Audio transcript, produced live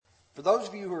For those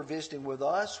of you who are visiting with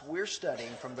us, we're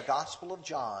studying from the Gospel of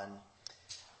John.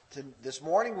 This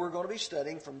morning we're going to be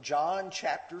studying from John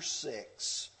chapter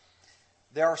 6.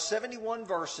 There are 71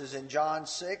 verses in John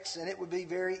 6, and it would be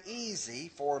very easy,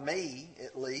 for me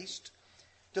at least,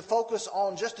 to focus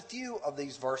on just a few of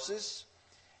these verses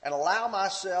and allow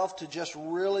myself to just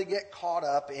really get caught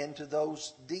up into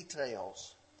those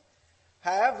details.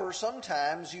 However,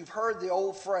 sometimes you've heard the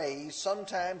old phrase,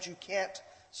 sometimes you can't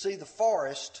see the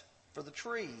forest for the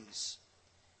trees.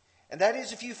 And that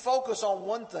is, if you focus on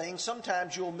one thing,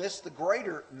 sometimes you'll miss the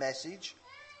greater message.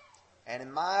 And in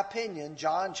my opinion,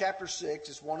 John chapter 6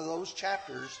 is one of those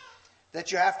chapters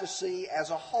that you have to see as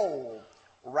a whole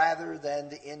rather than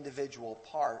the individual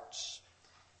parts.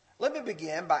 Let me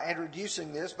begin by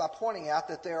introducing this by pointing out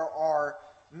that there are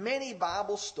many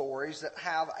Bible stories that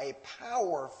have a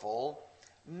powerful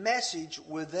message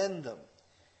within them.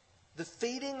 The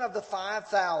feeding of the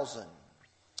 5,000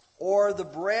 or the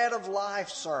bread of life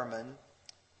sermon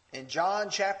in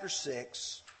John chapter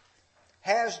 6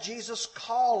 has Jesus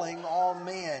calling on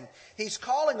men. He's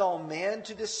calling on men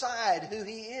to decide who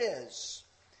he is.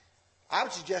 I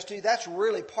would suggest to you that's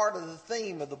really part of the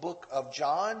theme of the book of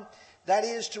John. That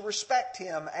is to respect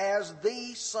him as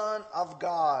the Son of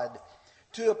God.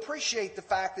 To appreciate the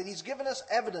fact that he's given us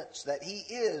evidence that he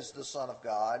is the Son of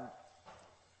God.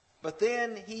 But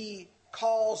then he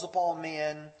calls upon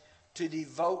men to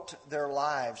devote their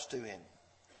lives to him.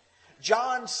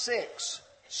 John 6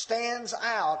 stands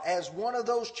out as one of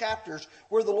those chapters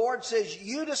where the Lord says,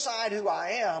 you decide who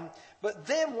I am, but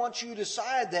then once you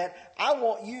decide that, I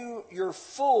want your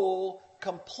full,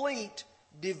 complete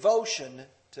devotion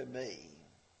to me.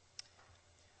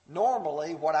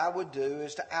 Normally, what I would do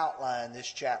is to outline this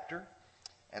chapter,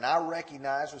 and I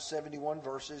recognize with 71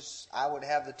 verses, I would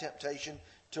have the temptation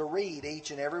to read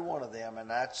each and every one of them, and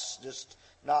that's just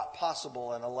not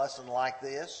possible in a lesson like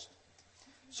this.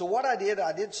 So what I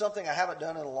did something I haven't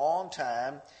done in a long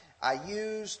time. I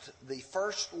used the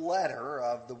first letter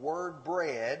of the word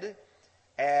bread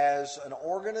as an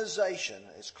organization.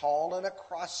 It's called an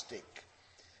acrostic.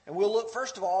 And we'll look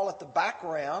first of all at the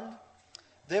background.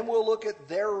 Then we'll look at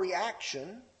their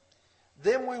reaction.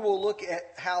 Then we will look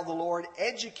at how the Lord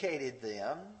educated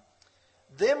them.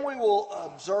 Then we will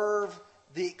observe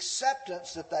the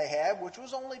acceptance that they had, which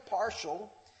was only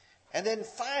partial. And then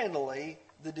finally,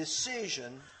 the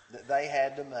decision that they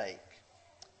had to make.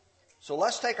 So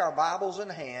let's take our Bibles in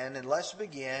hand and let's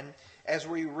begin as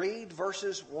we read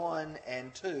verses 1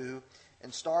 and 2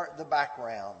 and start the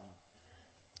background.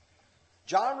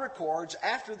 John records,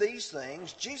 after these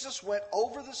things, Jesus went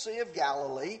over the Sea of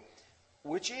Galilee,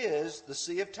 which is the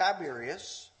Sea of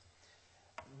Tiberias.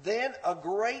 Then a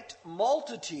great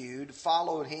multitude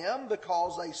followed him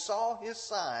because they saw his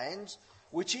signs,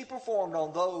 which he performed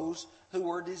on those who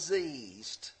were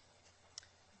diseased.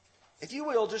 If you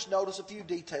will, just notice a few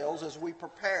details as we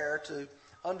prepare to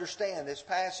understand this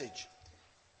passage.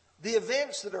 The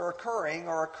events that are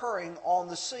occurring on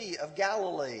the Sea of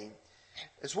Galilee.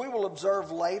 As we will observe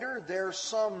later, there's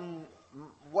some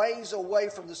ways away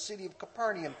from the city of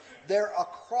Capernaum. They're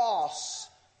across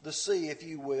the sea, if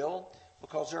you will,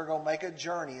 because they're going to make a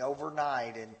journey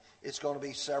overnight, and it's going to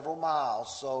be several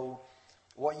miles. So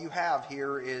what you have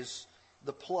here is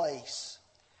the place.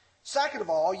 Second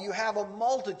of all, you have a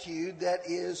multitude that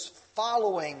is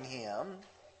following him.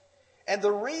 And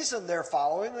the reason they're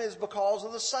following is because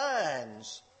of the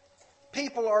signs.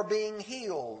 People are being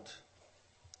healed.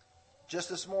 Just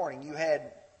this morning, you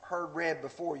had heard read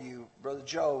before you, Brother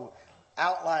Joe,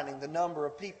 outlining the number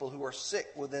of people who are sick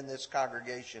within this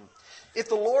congregation. If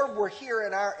the Lord were here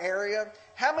in our area,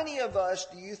 how many of us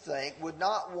do you think would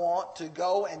not want to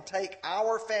go and take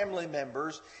our family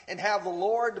members and have the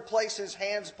Lord to place his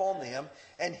hands upon them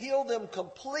and heal them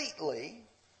completely,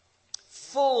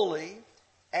 fully,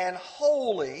 and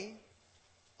wholly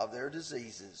of their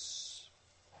diseases?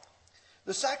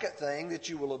 The second thing that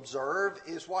you will observe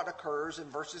is what occurs in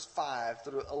verses 5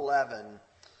 through 11.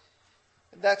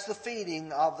 That's the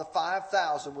feeding of the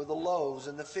 5,000 with the loaves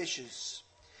and the fishes.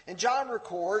 And John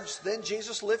records, then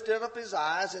Jesus lifted up his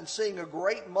eyes, and seeing a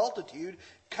great multitude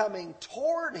coming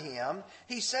toward him,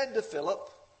 he said to Philip,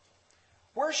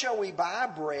 where shall we buy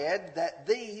bread that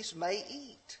these may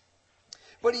eat?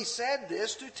 But he said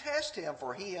this to test him,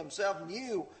 for he himself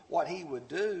knew what he would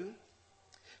do.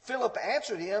 Philip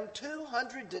answered him,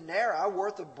 200 denarii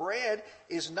worth of bread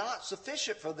is not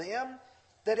sufficient for them,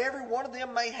 that every one of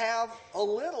them may have a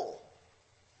little.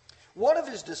 One of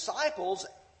his disciples,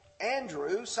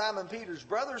 Andrew, Simon Peter's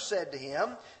brother, said to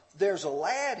him, there's a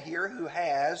lad here who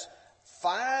has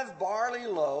 5 barley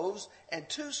loaves and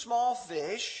 2 small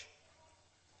fish,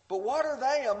 But what are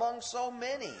they among so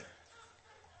many?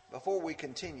 Before we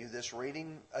continue this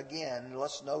reading, again,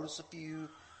 let's notice a few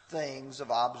things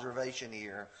of observation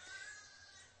here.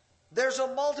 There's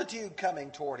a multitude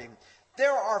coming toward him.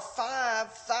 There are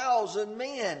 5,000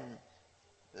 men.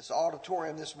 This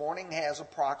auditorium this morning has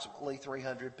approximately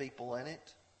 300 people in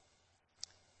it.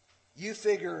 You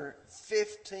figure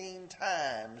 15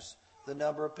 times the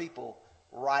number of people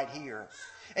right here.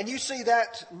 And you see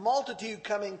that multitude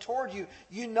coming toward you.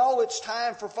 You know it's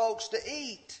time for folks to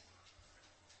eat.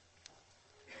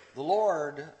 The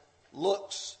Lord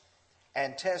looks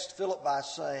and tests Philip by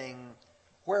saying,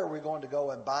 where are we going to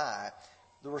go and buy?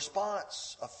 The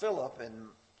response of Philip, in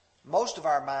most of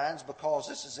our minds, because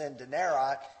this is in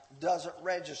denarii, doesn't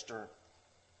register.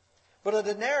 But a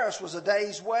denarius was a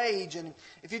day's wage, and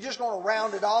if you're just going to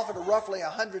round it off at roughly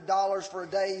 $100 for a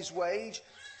day's wage,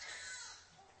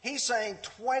 he's saying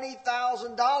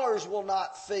 $20,000 will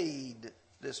not feed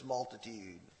this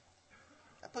multitude.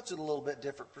 That puts it in a little bit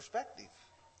different perspective.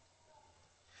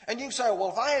 And you can say, well,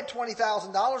 if I had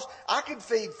 $20,000, I could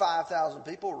feed 5,000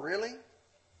 people. Really?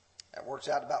 That works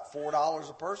out to about $4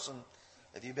 a person.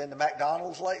 Have you been to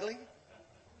McDonald's lately?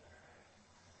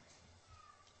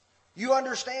 You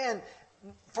understand,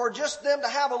 for just them to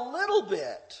have a little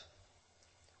bit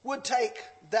would take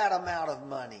that amount of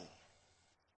money.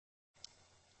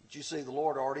 But you see, the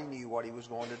Lord already knew what he was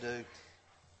going to do.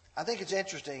 I think it's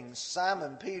interesting,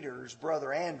 Simon Peter's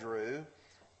brother Andrew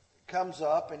comes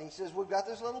up and he says, we've got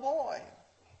this little boy.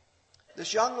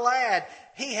 This young lad,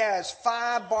 he has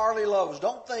 5 barley loaves.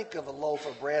 Don't think of a loaf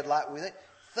of bread like we think.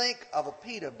 Think of a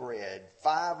pita bread.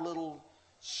 5 little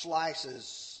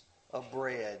slices of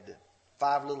bread.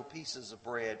 5 little pieces of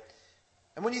bread.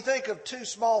 And when you think of 2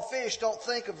 small fish, don't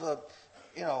think of a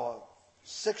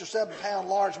 6 or 7 pound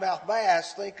largemouth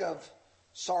bass. Think of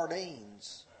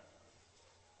sardines.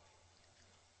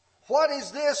 What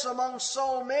is this among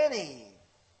so many?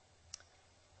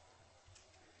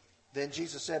 Then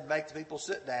Jesus said, make the people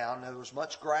sit down. There was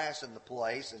much grass in the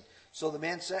place. And so the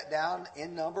men sat down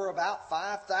in number about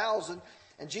 5,000.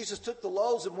 And Jesus took the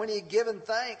loaves, and when he had given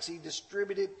thanks, he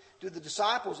distributed to the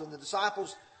disciples, and the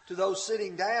disciples to those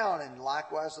sitting down, and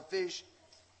likewise the fish,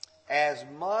 as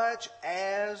much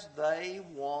as they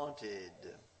wanted.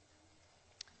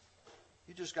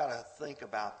 You just got to think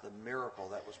about the miracle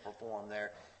that was performed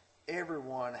there.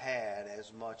 Everyone had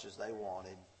as much as they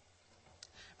wanted.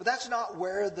 But that's not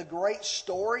where the great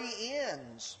story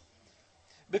ends.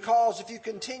 Because if you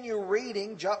continue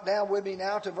reading, jump down with me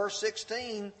now to verse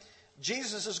 16,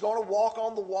 Jesus is going to walk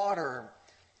on the water.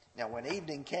 Now when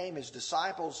evening came, his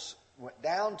disciples went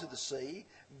down to the sea,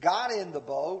 got in the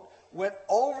boat, went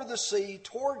over the sea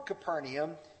toward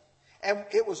Capernaum, and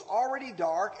it was already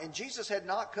dark, and Jesus had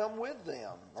not come with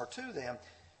them, or to them.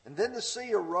 And then the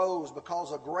sea arose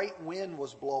because a great wind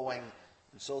was blowing.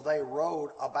 And so they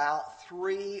rowed about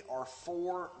 3 or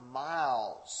 4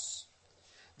 miles.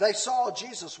 They saw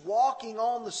Jesus walking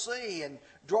on the sea and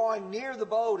drawing near the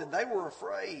boat, and they were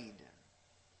afraid.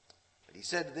 But he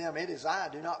said to them, it is I,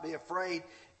 do not be afraid.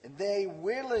 And they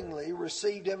willingly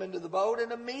received him into the boat,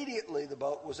 and immediately the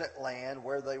boat was at land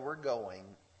where they were going.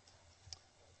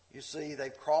 You see, they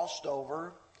crossed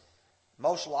over.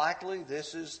 Most likely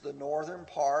this is the northern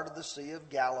part of the Sea of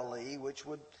Galilee, which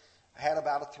had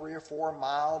about a 3 or 4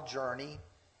 mile journey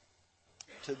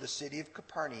to the city of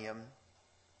Capernaum.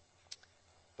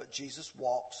 But Jesus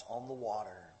walks on the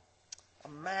water.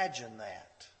 Imagine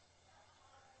that.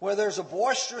 Where there's a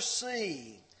boisterous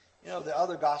sea. The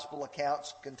other gospel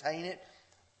accounts contain it.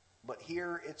 But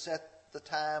here it's at the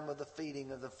time of the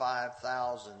feeding of the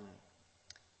 5,000.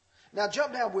 Now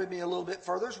jump down with me a little bit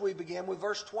further as we begin with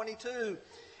verse 22.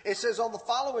 It says, on the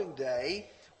following day,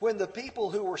 when the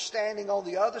people who were standing on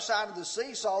the other side of the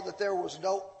sea saw that there was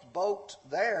no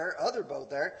other boat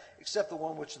there, except the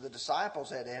one which the disciples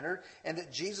had entered, and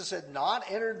that Jesus had not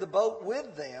entered the boat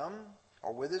with them,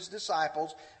 or with his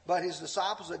disciples, but his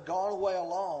disciples had gone away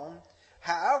alone.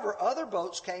 However, other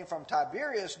boats came from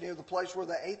Tiberias near the place where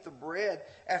they ate the bread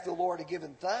after the Lord had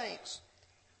given thanks.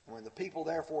 When the people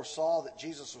therefore saw that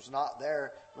Jesus was not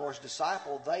there, nor his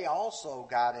disciple, they also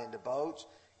got into boats,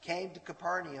 came to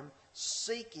Capernaum,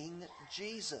 seeking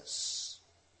Jesus.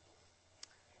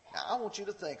 Now, I want you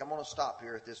to think, I'm going to stop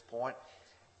here at this point.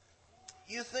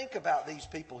 You think about these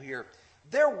people here.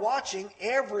 They're watching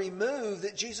every move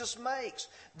that Jesus makes.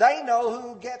 They know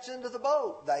who gets into the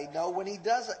boat. They know when he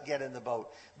doesn't get in the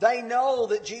boat. They know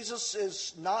that Jesus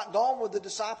is not gone with the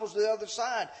disciples to the other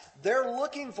side. They're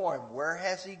looking for him. Where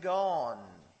has he gone?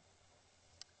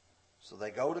 So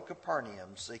they go to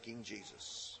Capernaum seeking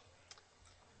Jesus.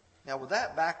 Now, with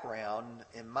that background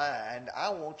in mind, I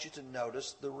want you to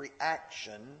notice the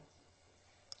reaction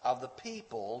of the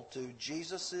people to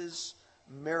Jesus'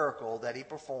 miracle that he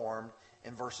performed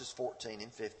in verses 14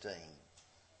 and 15.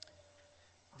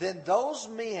 Then those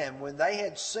men, when they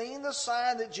had seen the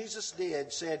sign that Jesus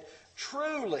did, said,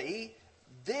 "Truly,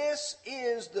 this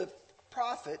is the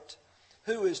prophet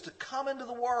who is to come into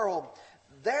the world."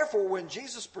 Therefore, when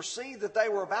Jesus perceived that they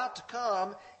were about to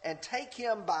come and take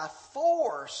him by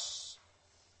force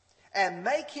and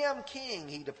make him king,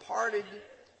 he departed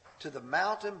to the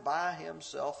mountain by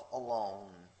himself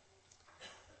alone.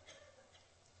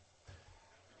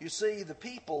 You see, the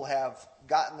people have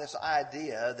gotten this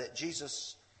idea that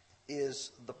Jesus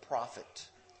is the prophet.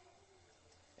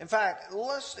 In fact,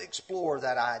 let's explore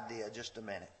that idea just a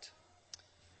minute.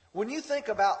 When you think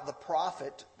about the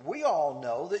prophet, we all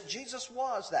know that Jesus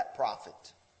was that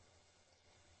prophet.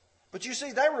 But you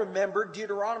see, they remembered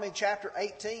Deuteronomy chapter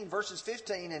 18, verses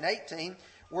 15 and 18,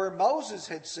 where Moses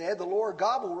had said, "The Lord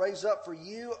God will raise up for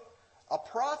you a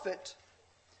prophet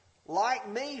like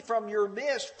me from your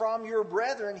midst, from your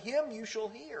brethren, him you shall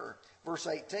hear." Verse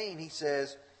 18, he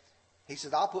says,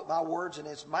 "I'll put my words in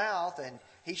his mouth, and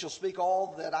he shall speak all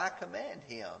that I command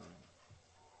him."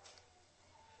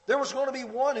 There was going to be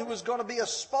one who was going to be a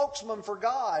spokesman for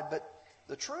God, but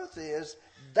the truth is,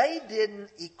 they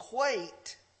didn't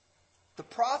equate the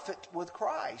prophet with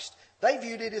Christ. They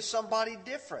viewed it as somebody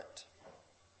different.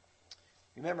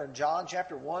 Remember in John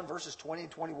chapter 1, verses 20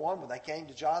 and 21, when they came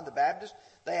to John the Baptist,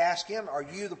 they asked him, "Are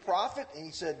you the prophet?" And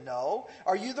he said, "No."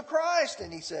 "Are you the Christ?"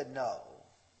 And he said, "No."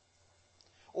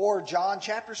 Or John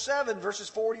chapter 7, verses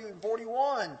 40 and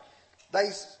 41,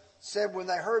 they said when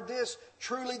they heard this,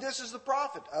 "Truly this is the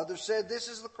prophet." Others said, "This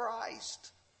is the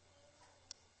Christ."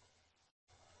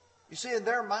 You see, in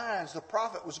their minds, the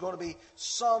prophet was going to be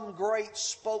some great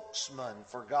spokesman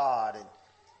for God. And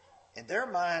in their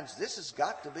minds, this has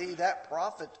got to be that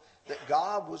prophet that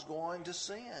God was going to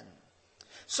send.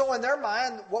 So in their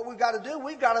mind, what we've got to do,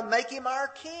 we've got to make him our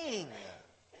king.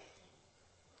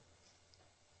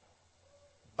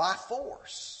 By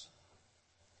force.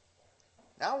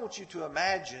 Now I want you to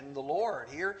imagine the Lord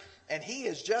here, and he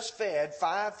has just fed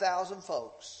 5,000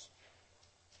 folks.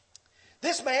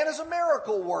 This man is a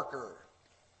miracle worker.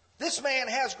 This man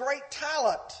has great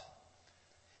talent.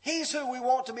 He's who we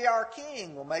want to be our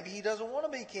king. Well, maybe he doesn't want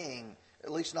to be king,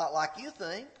 at least not like you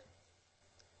think.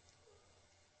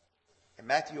 In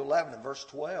Matthew 11 and verse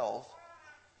 12,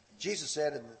 Jesus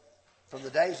said, "From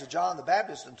the days of John the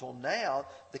Baptist until now,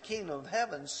 the kingdom of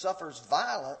heaven suffers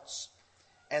violence,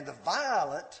 and the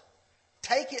violent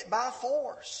take it by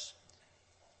force."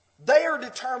 They are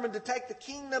determined to take the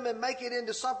kingdom and make it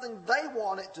into something they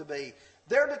want it to be.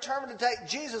 They're determined to take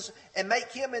Jesus and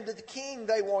make him into the king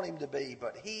they want him to be.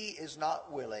 But he is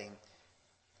not willing.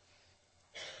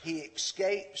 He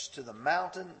escapes to the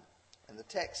mountain, and the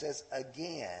text says,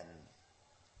 again,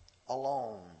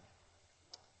 alone.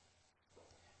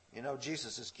 You know,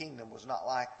 Jesus' kingdom was not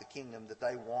like the kingdom that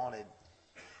they wanted.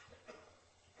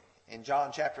 In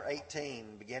John chapter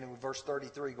 18, beginning with verse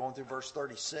 33, going through verse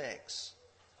 36,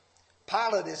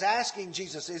 Pilate is asking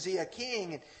Jesus, is he a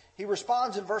king? And he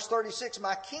responds in verse 36,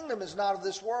 "My kingdom is not of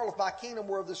this world. If my kingdom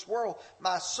were of this world,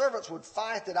 my servants would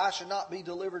fight that I should not be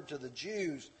delivered to the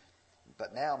Jews.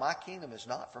 But now my kingdom is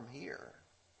not from here."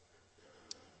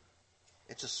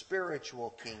 It's a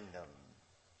spiritual kingdom.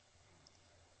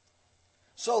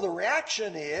 So the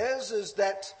reaction is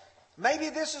that maybe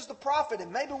this is the prophet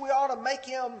and maybe we ought to make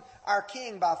him our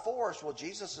king by force. Well,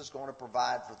 Jesus is going to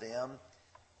provide for them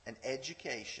an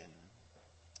education.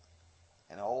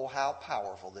 And oh, how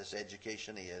powerful this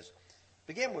education is.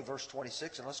 Begin with verse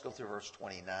 26 and let's go through verse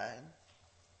 29.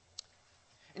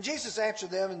 "And Jesus answered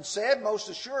them and said, Most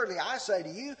assuredly I say to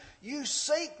you, you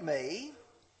seek me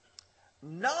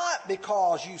not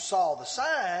because you saw the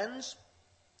signs,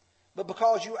 but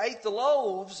because you ate the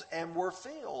loaves and were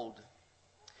filled.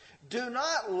 Do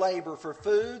not labor for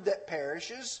food that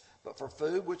perishes, but for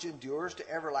food which endures to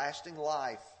everlasting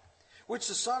life, which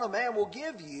the Son of Man will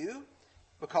give you,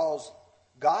 because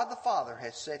God the Father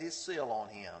has set his seal on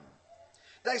him."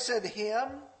 They said to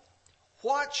him,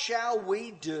 "What shall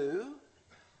we do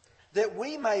that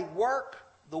we may work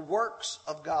the works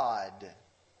of God?"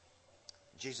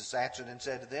 Jesus answered and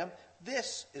said to them,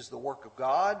 "This is the work of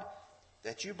God,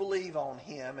 that you believe on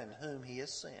him in whom he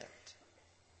has sent."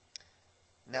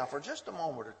 Now, for just a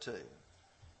moment or two,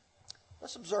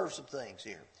 let's observe some things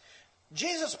here.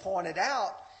 Jesus pointed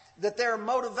out that their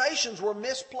motivations were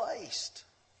misplaced.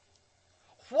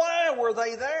 Why were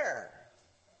they there?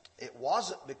 It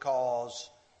wasn't because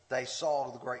they saw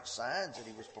the great signs that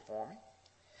he was performing.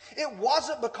 It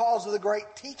wasn't because of the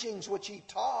great teachings which he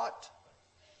taught.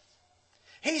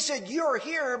 He said, you're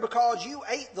here because you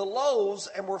ate the loaves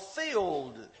and were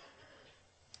filled.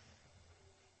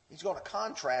 He's going to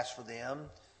contrast for them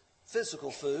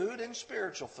physical food and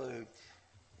spiritual food.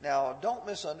 Now, don't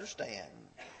misunderstand.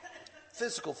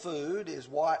 Physical food is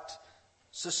what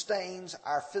sustains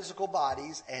our physical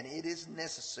bodies, and it is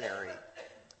necessary.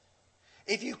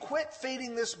 If you quit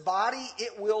feeding this body,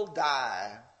 it will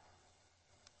die.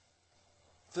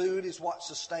 Food is what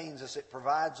sustains us. It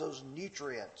provides those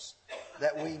nutrients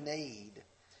that we need.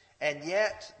 And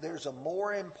yet, there's a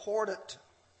more important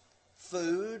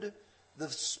food, the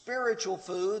spiritual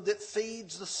food that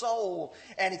feeds the soul.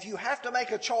 And if you have to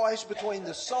make a choice between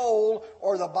the soul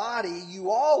or the body,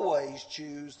 you always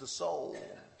choose the soul.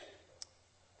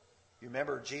 You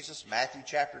remember Jesus, Matthew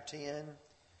chapter 10?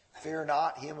 Fear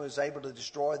not him who is able to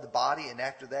destroy the body, and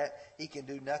after that he can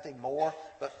do nothing more.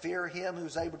 But fear him who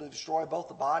is able to destroy both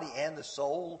the body and the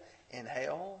soul in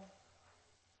hell.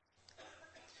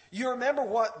 You remember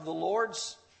what the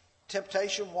Lord's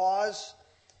temptation was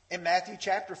in Matthew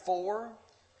chapter 4?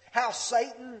 How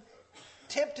Satan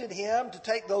tempted him to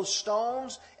take those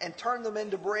stones and turn them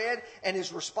into bread. And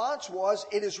his response was,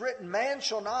 it is written, man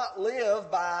shall not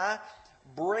live by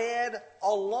bread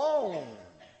alone,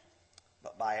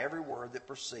 but by every word that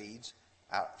proceeds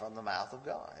out from the mouth of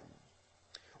God.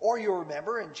 Or you'll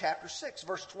remember in chapter 6,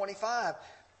 verse 25,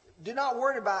 do not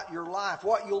worry about your life,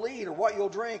 what you'll eat or what you'll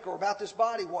drink, or about this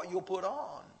body, what you'll put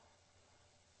on.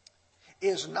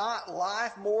 Is not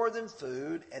life more than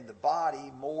food, and the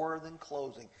body more than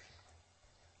clothing?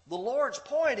 The Lord's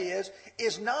point is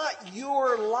not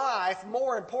your life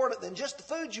more important than just the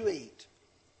food you eat?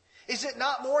 Is it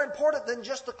not more important than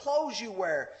just the clothes you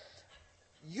wear?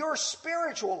 Your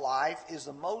spiritual life is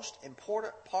the most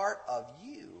important part of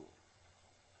you.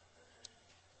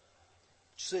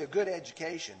 See, a good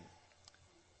education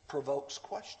provokes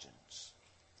questions.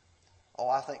 Oh,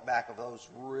 I think back of those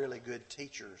really good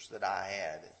teachers that I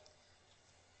had.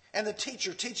 And the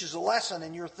teacher teaches a lesson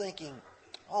and you're thinking,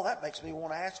 oh, that makes me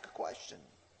want to ask a question.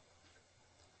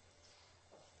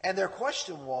 And their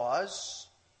question was,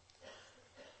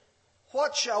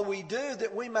 what shall we do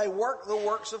that we may work the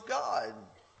works of God?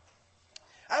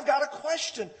 I've got a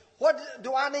question. What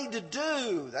do I need to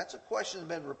do? That's a question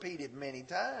that's been repeated many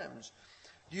times.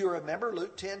 Do you remember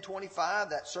Luke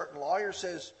 10:25? That certain lawyer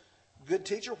says, good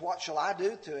teacher, what shall I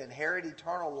do to inherit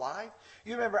eternal life?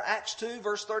 You remember Acts 2,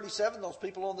 verse 37, those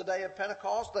people on the day of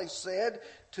Pentecost, they said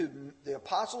to the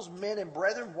apostles, men and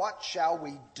brethren, what shall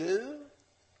we do?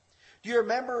 Do you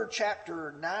remember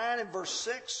chapter 9 and verse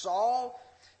 6, Saul?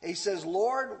 He says,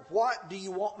 Lord, what do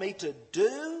you want me to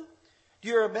do? Do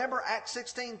you remember Acts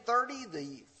 16:30?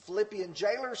 The Philippian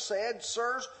jailer said,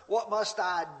 sirs, what must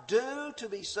I do to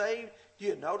be saved? Do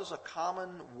you notice a common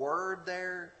word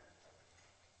there?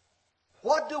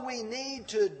 What do we need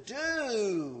to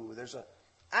do? There's an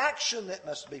action that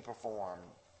must be performed.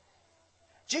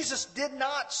 Jesus did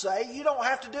not say, you don't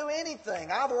have to do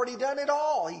anything. I've already done it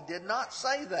all. He did not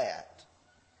say that.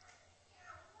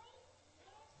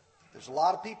 There's a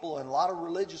lot of people and a lot of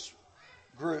religious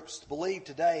groups believe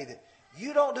today that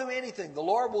you don't do anything. The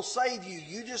Lord will save you.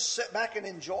 You just sit back and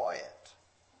enjoy it.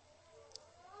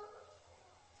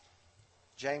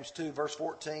 James 2 verse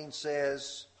 14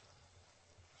 says,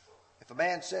 if a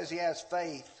man says he has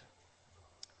faith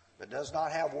but does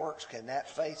not have works, can that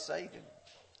faith save him?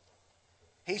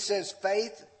 He says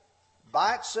faith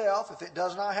by itself, if it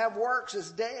does not have works,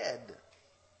 is dead.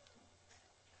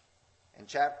 In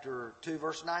chapter 2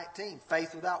 verse 19,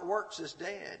 faith without works is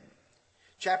dead.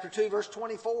 Chapter 2 verse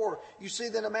 24, you see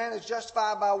that a man is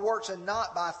justified by works and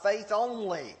not by faith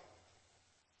only.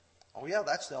 Oh yeah,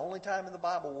 that's the only time in the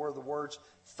Bible where the words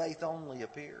faith only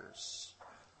appears.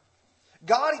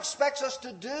 God expects us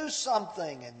to do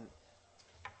something, and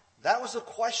that was the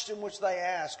question which they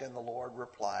asked, and the Lord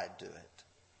replied to it.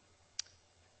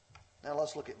 Now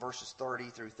let's look at verses 30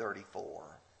 through 34.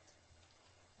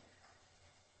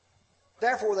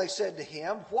 Therefore they said to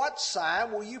him, what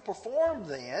sign will you perform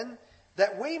then,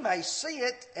 that we may see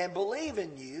it and believe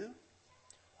in you?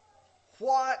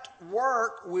 What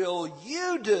work will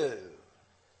you do?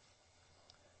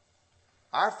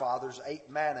 Our fathers ate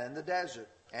manna in the desert,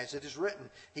 as it is written,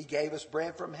 he gave us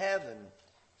bread from heaven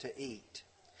to eat.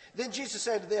 Then Jesus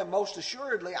said to them, most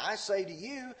assuredly, I say to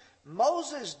you,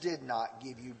 Moses did not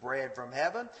give you bread from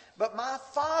heaven, but my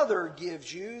Father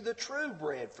gives you the true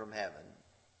bread from heaven.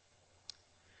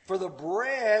 For the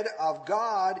bread of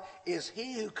God is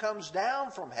he who comes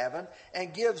down from heaven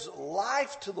and gives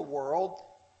life to the world.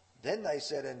 Then they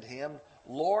said unto him,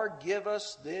 Lord, give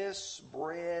us this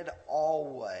bread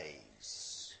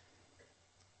always.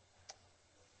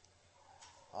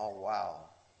 Oh, wow.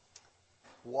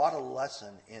 What a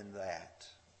lesson in that.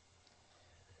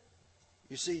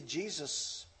 You see,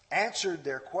 Jesus answered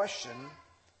their question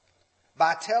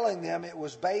by telling them it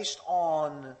was based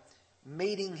on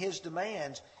meeting his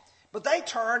demands. But they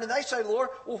turn and they say to the Lord,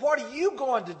 well, what are you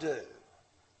going to do?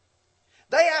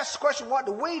 They asked the question, what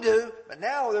do we do? But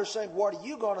now they're saying, what are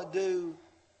you going to do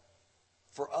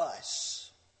for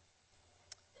us?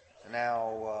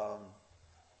 Now,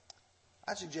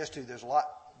 I suggest to you there's a lot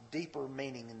deeper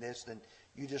meaning in this than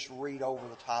you just read over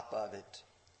the top of it.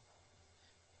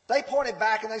 They pointed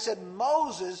back and they said,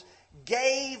 Moses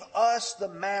gave us the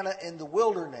manna in the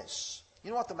wilderness. You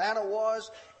know what the manna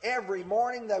was? Every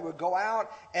morning they would go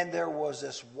out and there was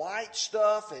this white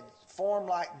stuff. It formed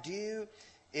like dew.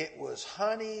 It was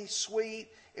honey sweet.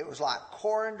 It was like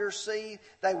coriander seed.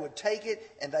 They would take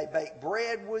it and they baked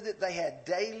bread with it. They had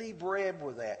daily bread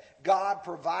with that. God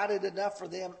provided enough for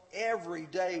them every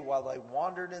day while they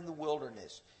wandered in the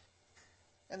wilderness.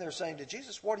 And they're saying to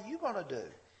Jesus, what are you going to do?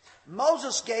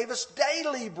 Moses gave us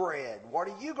daily bread. What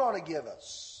are you going to give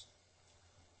us?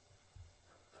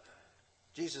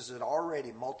 Jesus had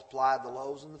already multiplied the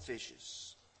loaves and the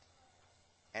fishes.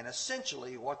 And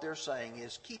essentially what they're saying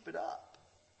is, keep it up.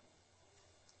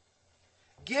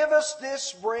 Give us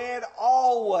this bread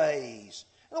always.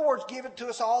 In other words, give it to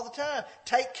us all the time.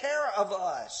 Take care of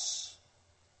us.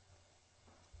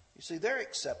 You see, their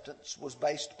acceptance was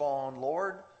based upon,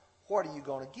 Lord, what are you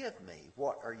going to give me?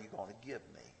 What are you going to give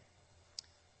me?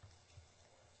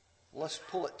 Let's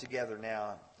pull it together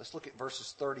now. Let's look at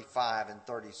verses 35 and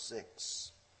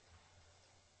 36.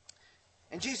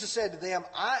 And Jesus said to them,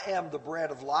 I am the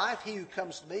bread of life. He who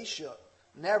comes to me shall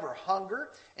never hunger,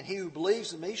 and he who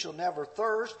believes in me shall never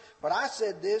thirst. But I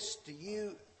said to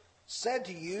you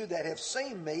that have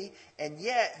seen me, and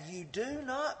yet you do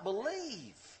not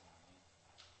believe.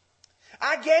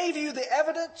 I gave you the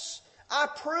evidence. I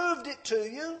proved it to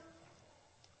you.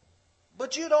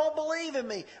 But you don't believe in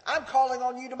me. I'm calling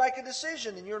on you to make a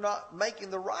decision, and you're not making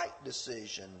the right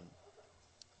decision.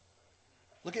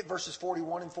 Look at verses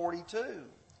 41 and 42.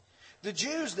 The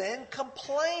Jews then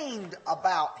complained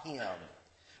about him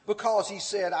because he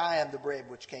said, I am the bread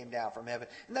which came down from heaven.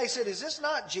 And they said, is this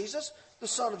not Jesus, the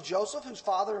son of Joseph, whose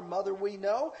father and mother we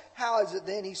know? How is it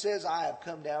then he says, I have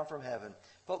come down from heaven?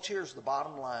 Folks, here's the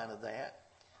bottom line of that.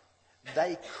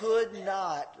 They could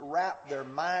not wrap their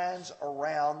minds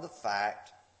around the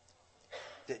fact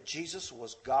that Jesus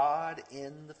was God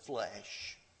in the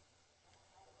flesh.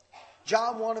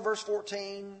 John 1 and verse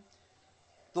 14,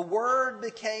 the Word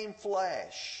became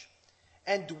flesh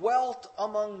and dwelt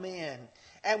among men,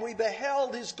 and we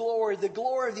beheld his glory, the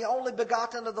glory of the only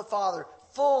begotten of the Father,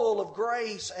 full of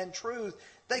grace and truth.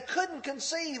 They couldn't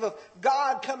conceive of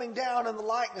God coming down in the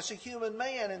likeness of human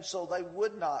man, and so they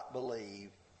would not believe.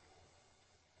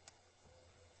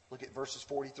 Look at verses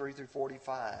 43 through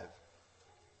 45.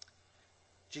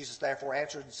 Jesus therefore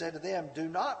answered and said to them, do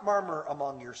not murmur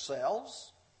among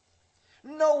yourselves.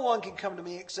 No one can come to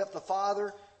me except the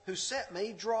Father who sent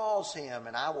me draws him,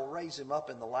 and I will raise him up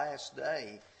in the last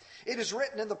day. It is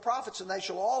written in the prophets, and they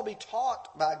shall all be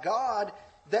taught by God.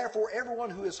 Therefore everyone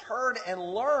who has heard and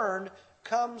learned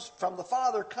comes from the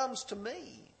Father comes to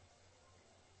me.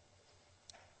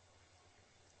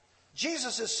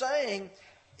 Jesus is saying,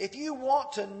 if you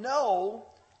want to know,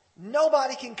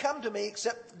 nobody can come to me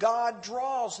except God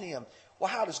draws him. Well,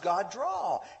 how does God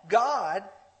draw? God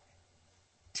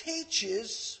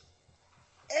teaches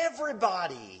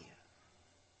everybody.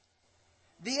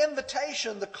 The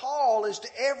invitation, the call is to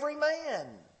every man.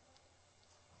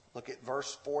 Look at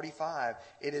verse 45.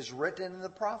 It is written in the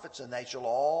prophets, and they shall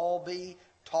all be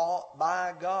taught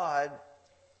by God.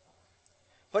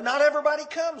 But not everybody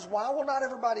comes. Why will not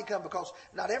everybody come? Because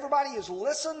not everybody has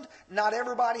listened, not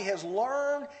everybody has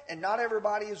learned, and not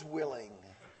everybody is willing.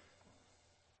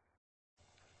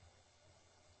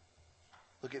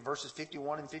 Look at verses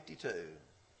 51 and 52.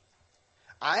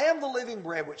 I am the living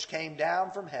bread which came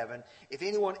down from heaven. If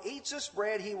anyone eats this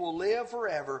bread, he will live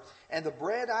forever. And the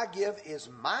bread I give is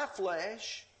my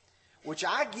flesh, which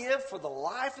I give for the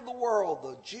life of the world.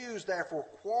 The Jews therefore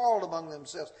quarreled among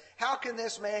themselves. How can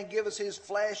this man give us his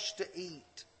flesh to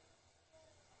eat?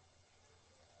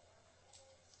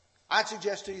 I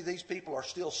suggest to you these people are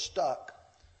still stuck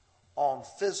on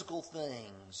physical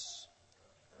things.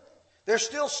 They're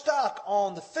still stuck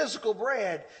on the physical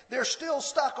bread. They're still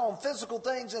stuck on physical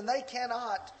things, and they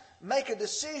cannot make a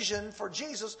decision for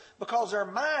Jesus because their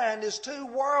mind is too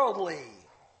worldly.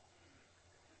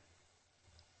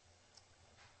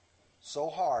 So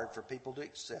hard for people to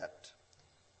accept.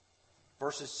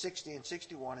 Verses 60 and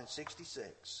 61 and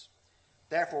 66.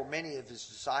 Therefore, many of his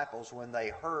disciples, when they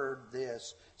heard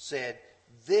this, said,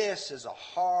 "This is a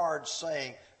hard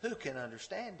saying. Who can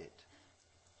understand it?"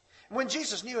 When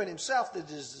Jesus knew in himself that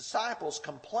his disciples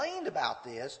complained about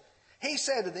this, he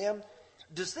said to them,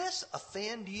 "Does this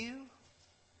offend you?"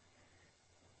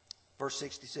 Verse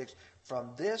 66,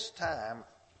 from this time,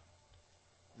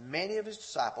 many of his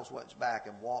disciples went back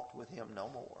and walked with him no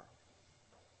more.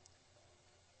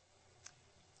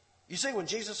 You see, when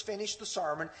Jesus finished the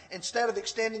sermon, instead of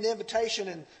extending the invitation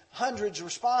and hundreds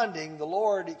responding, the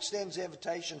Lord extends the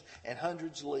invitation and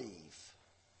hundreds leave.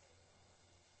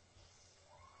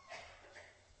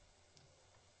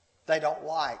 They don't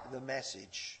like the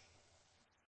message.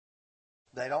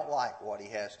 They don't like what he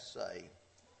has to say.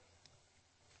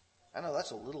 I know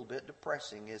that's a little bit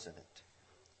depressing, isn't it?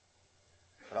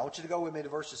 But I want you to go with me to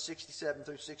verses 67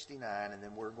 through 69, and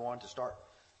then we're going to start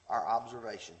our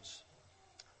observations.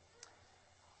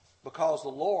 Because the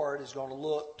Lord is going to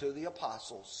look to the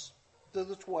apostles, to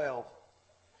the 12.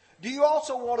 "Do you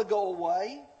also want to go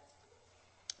away?"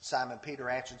 Simon Peter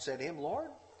answered and said to him,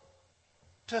 "Lord,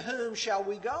 to whom shall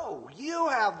we go? You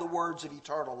have the words of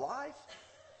eternal life.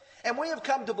 And we have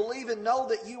come to believe and know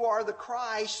that you are the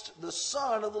Christ, the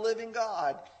Son of the living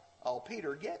God." Oh,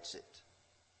 Peter gets it.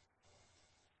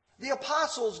 The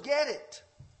apostles get it.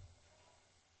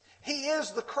 He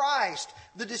is the Christ.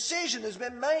 The decision has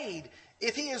been made.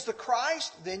 If he is the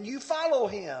Christ, then you follow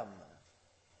him.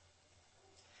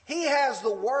 He has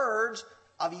the words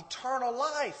of eternal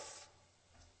life.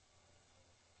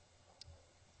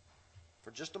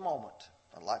 For just a moment,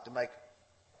 I'd like to make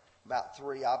about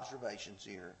 3 observations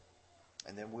here,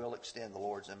 and then we'll extend the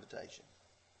Lord's invitation.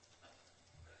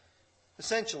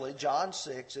 Essentially, John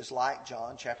 6 is like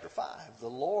John chapter 5. The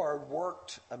Lord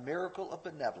worked a miracle of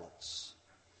benevolence.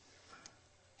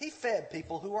 He fed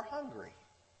people who were hungry.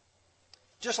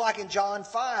 Just like in John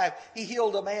 5, he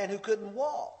healed a man who couldn't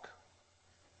walk.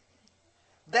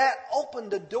 That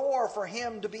opened a door for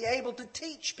him to be able to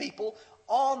teach people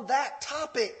on that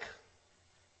topic.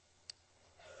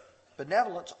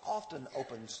 Benevolence often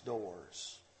opens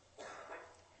doors.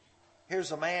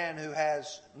 Here's a man who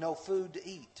has no food to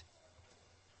eat,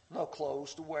 no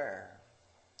clothes to wear,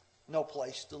 no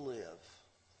place to live.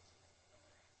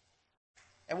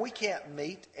 And we can't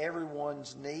meet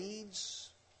everyone's needs,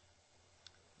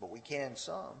 but we can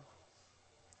some.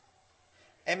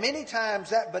 And many times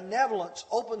that benevolence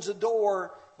opens a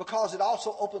door because it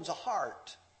also opens a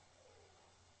heart.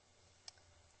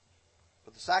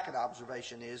 But the second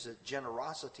observation is that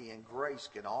generosity and grace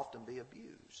can often be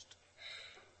abused.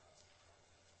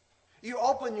 You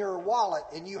open your wallet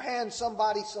and you hand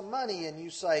somebody some money and you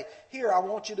say, "Here, I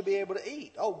want you to be able to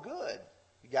eat." "Oh, good.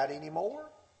 You got any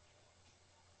more?"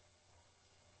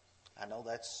 I know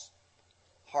that's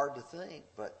hard to think,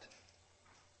 but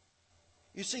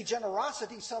you see,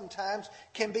 generosity sometimes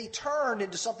can be turned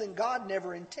into something God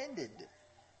never intended.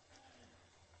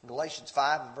 In Galatians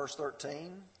 5 and verse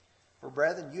 13, "For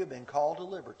brethren, you have been called to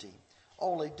liberty.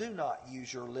 Only do not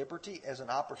use your liberty as an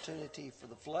opportunity for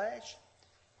the flesh,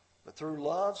 but through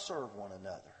love serve one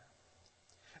another."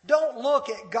 Don't look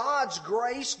at God's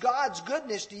grace, God's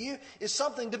goodness to you as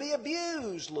something to be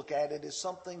abused. Look at it as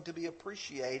something to be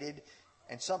appreciated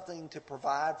and something to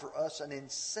provide for us an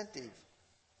incentive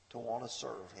to want to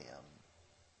serve him.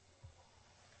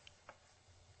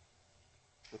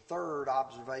 The third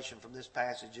observation from this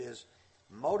passage is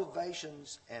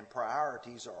motivations and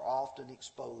priorities are often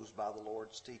exposed by the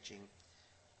Lord's teaching.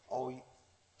 Oh,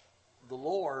 the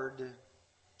Lord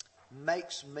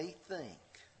makes me think.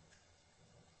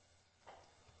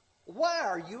 Why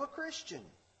are you a Christian?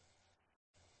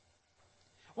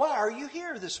 Why are you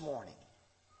here this morning?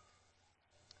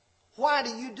 Why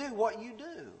do you do what you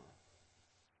do?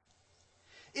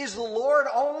 Is the Lord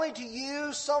only to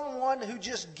you someone who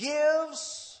just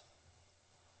gives?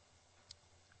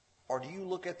 Or do you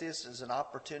look at this as an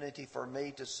opportunity for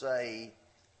me to say,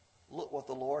 "Look what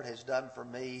the Lord has done for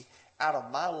me. Out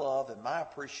of my love and my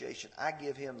appreciation, I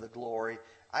give him the glory,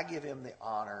 I give him the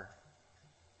honor,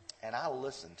 and I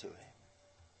listen to him."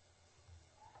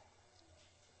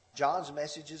 John's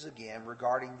message is again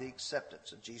regarding the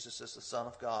acceptance of Jesus as the Son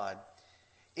of God.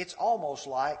 It's almost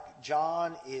like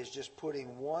John is just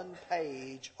putting one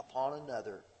page upon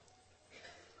another.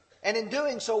 And in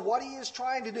doing so, what he is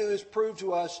trying to do is prove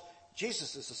to us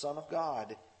Jesus is the Son of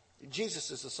God.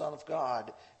 Jesus is the Son of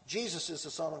God. Jesus is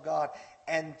the Son of God.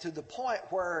 And to the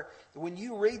point where when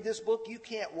you read this book, you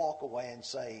can't walk away and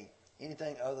say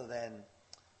anything other than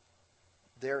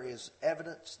there is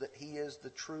evidence that he is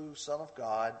the true Son of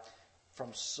God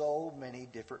from so many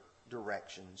different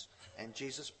directions. And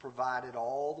Jesus provided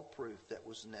all the proof that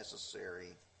was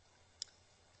necessary.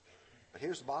 But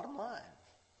here's the bottom line.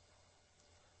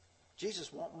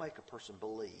 Jesus won't make a person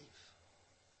believe.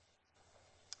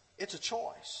 It's a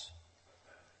choice.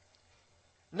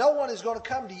 No one is going to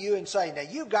come to you and say, now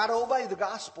you've got to obey the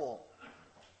gospel.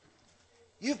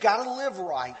 You've got to live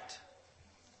right.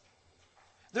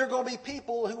 There are going to be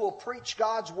people who will preach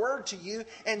God's word to you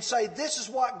and say, this is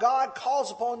what God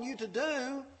calls upon you to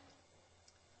do.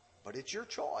 But it's your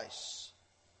choice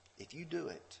if you do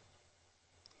it.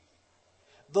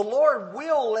 The Lord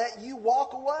will let you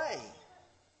walk away.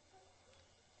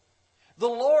 The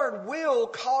Lord will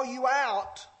call you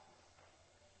out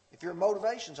if your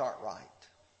motivations aren't right.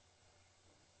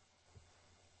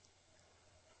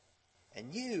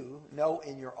 And you know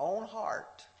in your own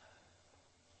heart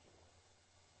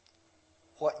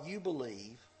what you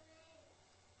believe,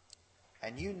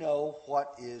 and you know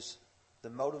what is the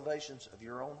motivations of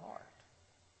your own heart.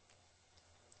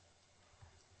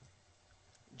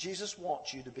 Jesus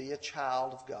wants you to be a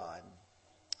child of God.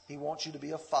 He wants you to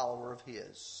be a follower of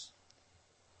His.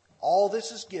 All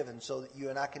this is given so that you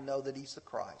and I can know that He's the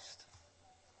Christ.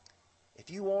 If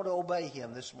you want to obey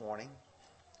Him this morning,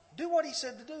 do what He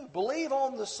said to do. Believe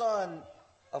on the Son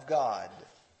of God,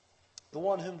 the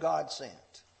one whom God sent.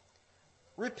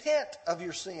 Repent of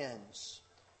your sins.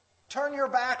 Turn your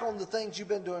back on the things you've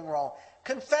been doing wrong.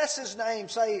 Confess His name.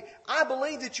 Say, I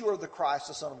believe that you are the Christ,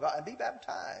 the Son of God, and be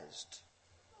baptized.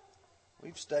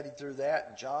 We've studied through that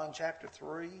in John chapter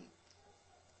 3,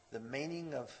 the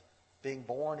meaning of being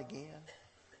born again.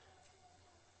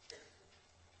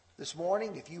 This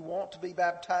morning, if you want to be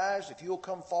baptized, if you'll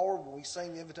come forward when we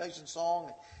sing the invitation song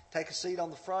and take a seat on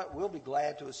the front, we'll be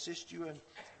glad to assist you in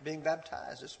being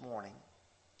baptized this morning.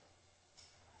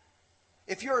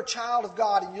 If you're a child of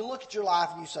God and you look at your life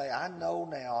and you say, I know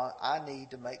now I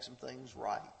need to make some things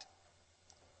right,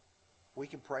 we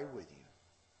can pray with you.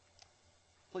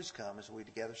 Please come as we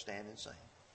together stand and sing.